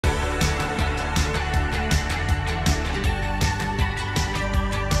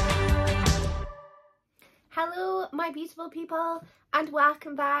my beautiful people, and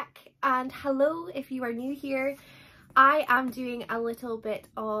welcome back, and hello if you are new here. I am doing a little bit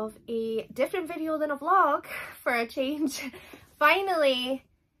of a different video than a vlog for a change. Finally,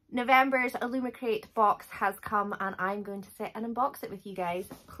 November's Illumicrate box has come and I'm going to sit and unbox it with you guys.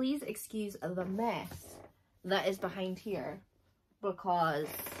 Please excuse the mess that is behind here because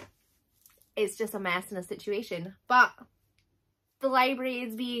it's just a mess in a situation, but the library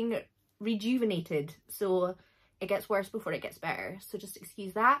is being rejuvenated, so it gets worse before it gets better, so just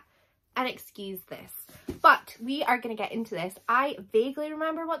excuse that and excuse this. But we are going to get into this. I vaguely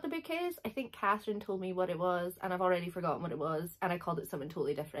remember what the book is. I think Catherine told me what it was and I've already forgotten what it was and I called it something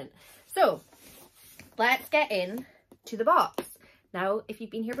totally different. So let's get in to the box. Now, if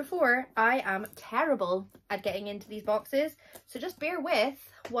you've been here before, I am terrible at getting into these boxes, so just bear with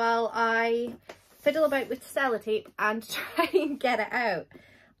while I fiddle about with sellotape and try and get it out.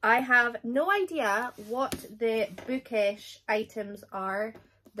 I have no idea what the bookish items are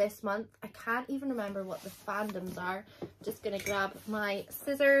this month. I can't even remember what the fandoms are. Just gonna grab my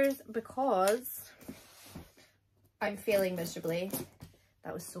scissors because I'm failing miserably.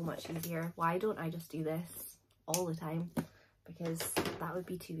 That was so much easier. Why don't I just do this all the time? Because that would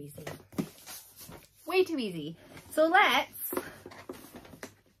be too easy. Way too easy. So let's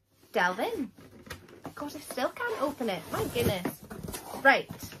delve in. God, I still can't open it. My goodness. Right.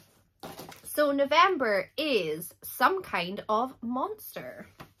 So November is some kind of monster.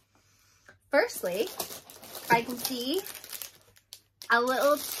 Firstly, I can see a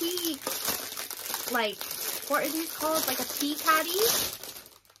little tea, like, what are these called? Like a tea caddy?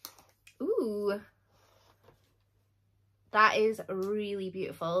 Ooh. That is really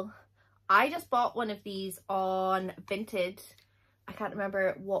beautiful. I just bought one of these on Vinted. I can't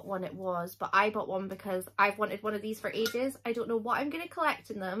remember what one it was, but I bought one because I've wanted one of these for ages. I don't know what I'm going to collect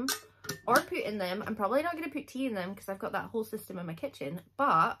in them or put in them. I'm probably not going to put tea in them because I've got that whole system in my kitchen,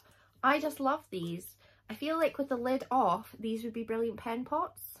 but I just love these. I feel like with the lid off, these would be brilliant pen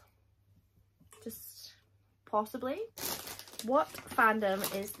pots. Just possibly. What fandom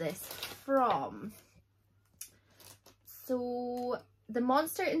is this from? So the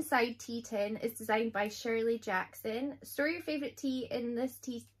monster inside tea tin is designed by Shirley Jackson. Store your favourite tea in this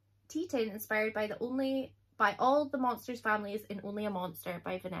tea tin inspired by all the monsters' families in Only a Monster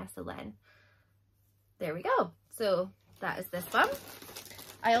by Vanessa Len. There we go. So that is this one.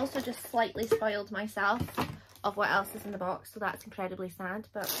 I also just slightly spoiled myself of what else is in the box, so that's incredibly sad,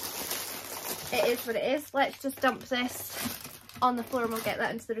 but it is what it is. Let's just dump this on the floor and we'll get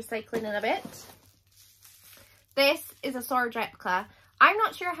that into the recycling in a bit. This is a sword replica. I'm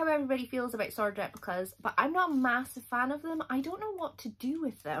not sure how everybody feels about sword replicas, but I'm not a massive fan of them. I don't know what to do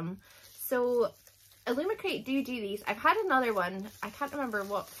with them. So Illumicrate do these. I've had another one. I can't remember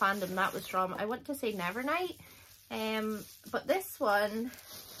what fandom that was from. I want to say Nevernight. But this one,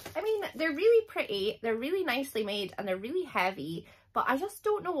 I mean, they're really pretty. They're really nicely made and they're really heavy, but I just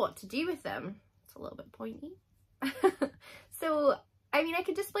don't know what to do with them. It's a little bit pointy. So, I mean, I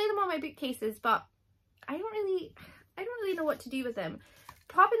could display them on my bookcases, but I don't really know what to do with them.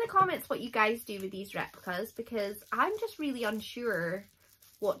 Pop in the comments what you guys do with these replicas because I'm just really unsure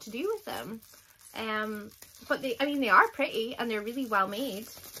what to do with them. But they are pretty and they're really well made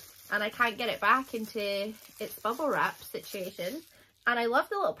and I can't get it back into its bubble wrap situation. And I love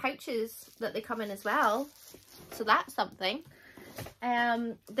the little pouches that they come in as well. So that's something.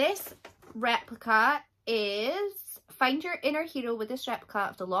 This replica is Find Your Inner Hero with this replica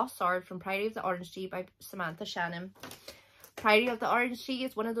of the Lost Sword from Priory of the Orange Tree by Samantha Shannon. Priory of the Orange Tree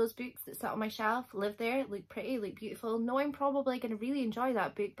is one of those books that sit on my shelf, live there, look pretty, look beautiful. Know I'm probably going to really enjoy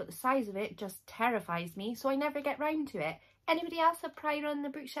that book, but the size of it just terrifies me, so I never get round to it. Anybody else have Priory on the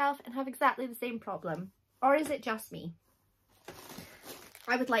bookshelf and have exactly the same problem? Or is it just me?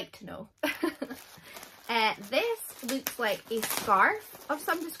 I would like to know. This looks like a scarf of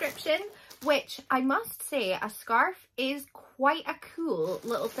some description, which I must say, a scarf is quite a cool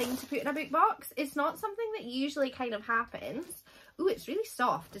little thing to put in a book box. It's not something that usually kind of happens. Ooh, it's really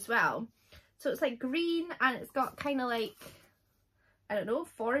soft as well. So it's like green and it's got kind of like, I don't know,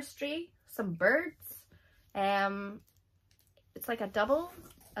 forestry, some birds. It's like a double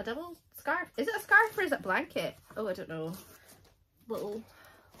scarf. Is it a scarf or is it blanket? Oh, I don't know. Little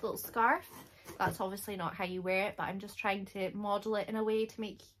scarf. That's obviously not how you wear it, but I'm just trying to model it in a way to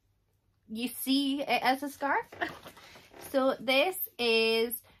make you see it as a scarf. So this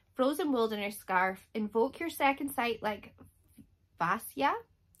is Frozen Wilderness Scarf. Invoke your second sight like Vasya.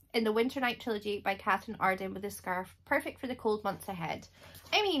 in the Winter Night Trilogy by Catherine Arden with a scarf, perfect for the cold months ahead.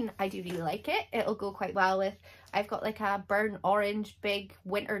 I mean, I do really like it. It'll go quite well with, I've got like a burnt orange big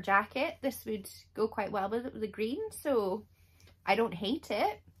winter jacket. This would go quite well with it with the green, so I don't hate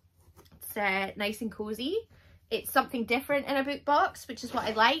it. It's nice and cozy. It's something different in a book box, which is what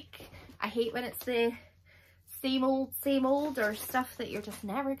I like. I hate when it's the same old or stuff that you're just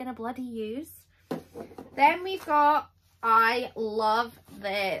never gonna bloody use. Then we've got, I love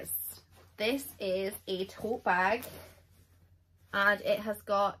this. This is a tote bag and it has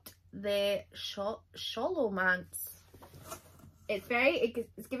got the Sholomance. It's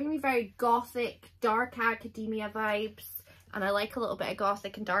giving me very gothic, dark academia vibes, and I like a little bit of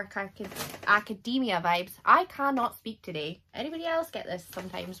gothic and dark academia vibes. I cannot speak today. Anybody else get this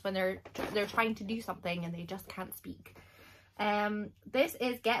sometimes when they're trying to do something and they just can't speak? This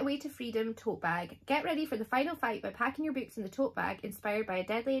is Getaway to Freedom tote bag. Get ready for the final fight by packing your books in the tote bag, inspired by A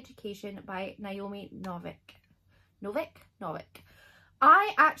Deadly Education by Naomi Novik.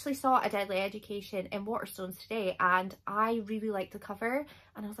 I actually saw A Deadly Education in Waterstones today and I really liked the cover,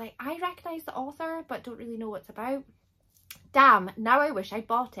 and I was like, I recognise the author but don't really know what it's about. Damn, now I wish I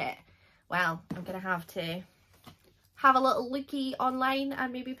bought it. Well, I'm gonna have to have a little looky online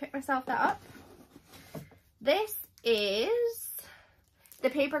and maybe pick myself that up. This is the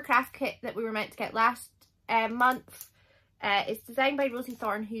paper craft kit that we were meant to get last month. It's designed by Rosie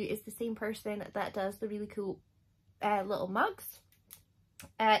Thorne, who is the same person that does the really cool little mugs.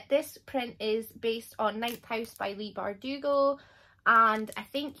 This print is based on Ninth House by Leigh Bardugo, and I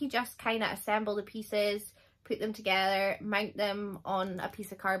think you just kind of assemble the pieces, put them together, mount them on a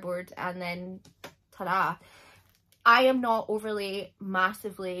piece of cardboard, and then ta-da. I am not overly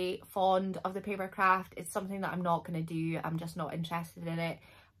massively fond of the paper craft. It's something that I'm not going to do. I'm just not interested in it.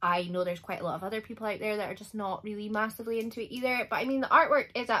 I know there's quite a lot of other people out there that are just not really massively into it either. But I mean, the artwork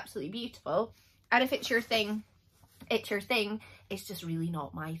is absolutely beautiful. And if it's your thing, it's your thing. It's just really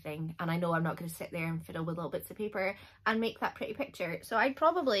not my thing. And I know I'm not going to sit there and fiddle with little bits of paper and make that pretty picture. So I'd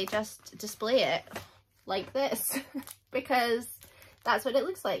probably just display it like this because that's what it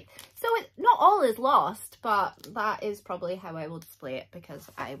looks like. So not all is lost, but that is probably how I will display it because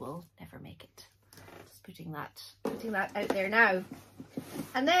I will never make it. Just putting that out there now.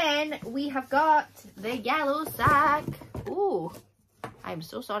 And then we have got the yellow sack. Ooh, I'm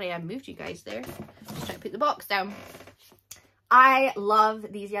so sorry I moved you guys there. Just trying to put the box down. I love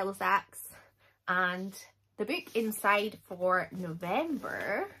these yellow sacks, and the book inside for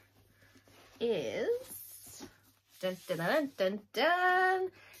November is dun, dun, dun, dun, dun,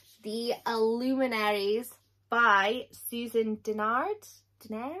 The Illuminaries by Susan Dennard.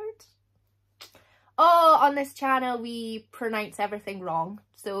 Oh, on this channel we pronounce everything wrong,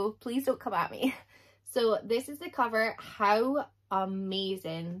 so please don't come at me. So this is the cover. How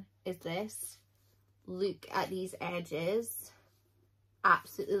amazing is this? Look at these edges.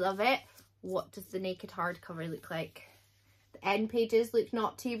 Absolutely love it. What does the naked hardcover look like? The end pages look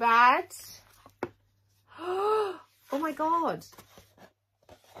not too bad. Oh my god.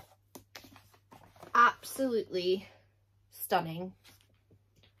 Absolutely stunning.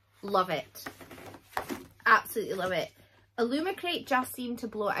 Love it. Absolutely love it. Illumicrate just seem to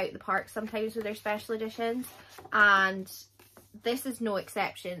blow it out the park sometimes with their special editions, and this is no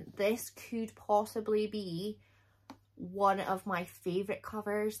exception. This could possibly be one of my favourite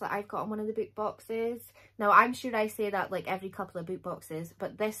covers that I've got on one of the book boxes. Now, I'm sure I say that like every couple of book boxes,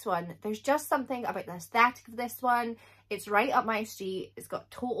 but this one, there's just something about the aesthetic of this one. It's right up my street. It's got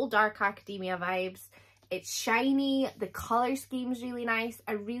total dark academia vibes. It's shiny. The colour scheme's really nice.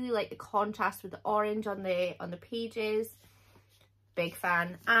 I really like the contrast with the orange on the pages. Big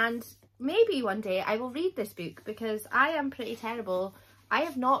fan. And maybe one day I will read this book because I am pretty terrible. I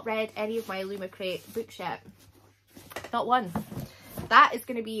have not read any of my Illumicrate books yet. Not one. That is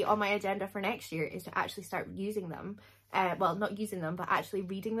going to be on my agenda for next year, is to actually start using them. Well, not using them, but actually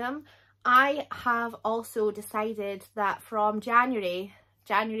reading them. I have also decided that from January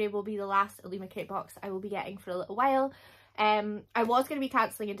will be the last Illumicrate box I will be getting for a little while. I was going to be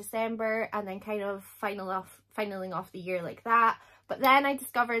cancelling in December and then kind of finaling off the year like that. But then I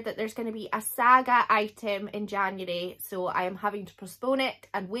discovered that there's going to be a saga item in January, so I am having to postpone it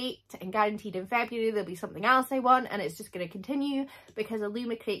and wait, and guaranteed in February there'll be something else I want, and it's just going to continue because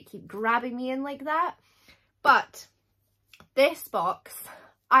Illumicrate keep grabbing me in like that. But this box,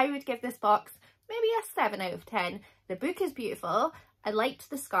 I would give this box maybe a 7 out of 10. The book is beautiful. I liked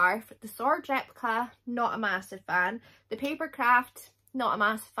the scarf. The sword replica, not a massive fan. The paper craft, not a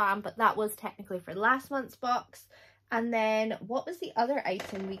massive fan, but that was technically for last month's box. And then what was the other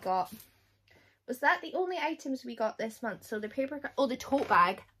item we got? Was that the only items we got this month? So the paper, oh, the tote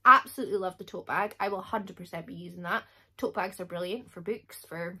bag. Absolutely love the tote bag. I will 100% be using that. Tote bags are brilliant for books,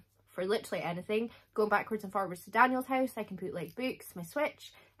 for literally anything. Going backwards and forwards to Daniel's house, I can put like books, my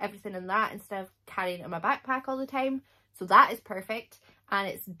Switch, everything in that instead of carrying it in my backpack all the time. So that is perfect. And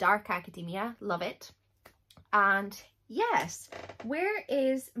it's dark academia. Love it. And yes, where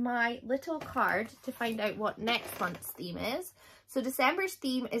is my little card to find out what next month's theme is? So December's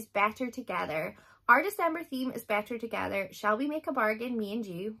theme is Better Together. Our December theme is Better Together. Shall we make a bargain, me and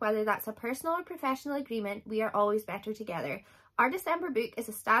you? Whether that's a personal or professional agreement, we are always better together. Our December book is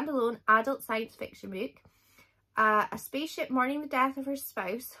a standalone adult science fiction book. A spaceship mourning the death of her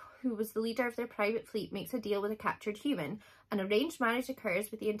spouse, who was the leader of their private fleet, makes a deal with a captured human. An arranged marriage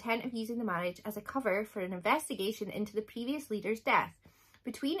occurs with the intent of using the marriage as a cover for an investigation into the previous leader's death.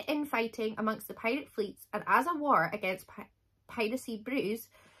 Between infighting amongst the pirate fleets and as a war against piracy brews,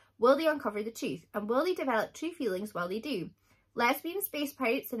 will they uncover the truth? And will they develop true feelings while they do? Lesbian space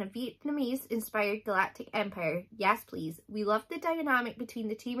pirates in a Vietnamese-inspired galactic empire. Yes, please. We love the dynamic between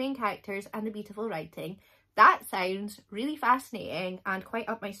the two main characters and the beautiful writing. That sounds really fascinating and quite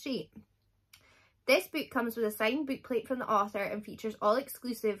up my street. This book comes with a signed bookplate from the author and features all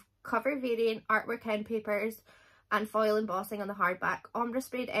exclusive cover variant artwork end papers and foil embossing on the hardback, ombre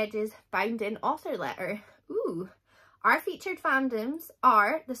sprayed edges, bound in author letter. Ooh. Our featured fandoms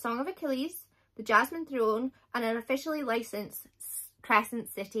are The Song of Achilles, The Jasmine Throne, and an officially licensed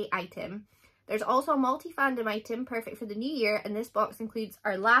Crescent City item. There's also a multi-fandom item perfect for the new year, and this box includes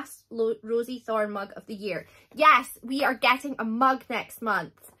our last Rosie Thorn mug of the year. Yes, we are getting a mug next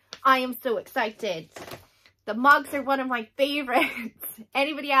month. I am so excited. The mugs are one of my favourites.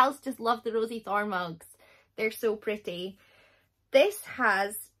 Anybody else just love the Rosie Thorn mugs? They're so pretty. This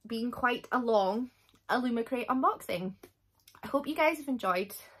has been quite a long Illumicrate unboxing. I hope you guys have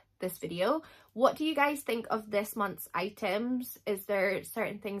enjoyed this video. What do you guys think of this month's items? Is there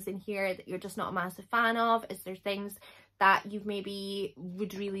certain things in here that you're just not a massive fan of? Is there things that you maybe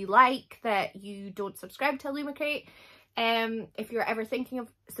would really like that you don't subscribe to Illumicrate? If you're ever thinking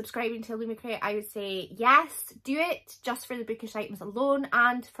of subscribing to Illumicrate, I would say yes, do it, just for the bookish items alone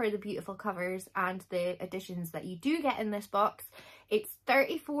and for the beautiful covers and the additions that you do get in this box. It's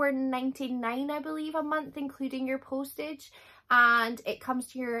 $34.99 I believe a month, including your postage, and it comes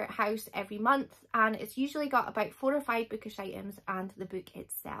to your house every month, and it's usually got about 4 or 5 bookish items and the book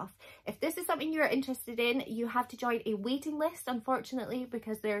itself. If this is something you're interested in, you have to join a waiting list, unfortunately,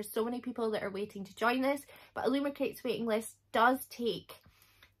 because there's so many people that are waiting to join this. But Illumicrate's waiting list does take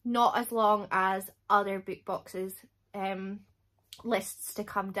not as long as other book boxes lists to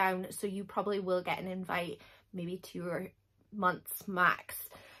come down, so you probably will get an invite maybe 2 months max.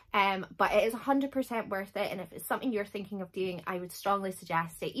 But it is 100% worth it, and if it's something you're thinking of doing, I would strongly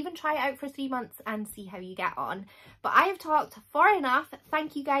suggest it. Even try it out for 3 months and see how you get on. But I have talked far enough.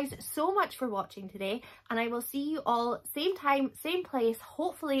 Thank you guys so much for watching today, and I will see you all same time, same place,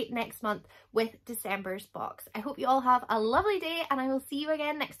 hopefully next month with December's box. I hope you all have a lovely day, and I will see you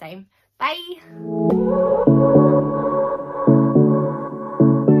again next time. Bye!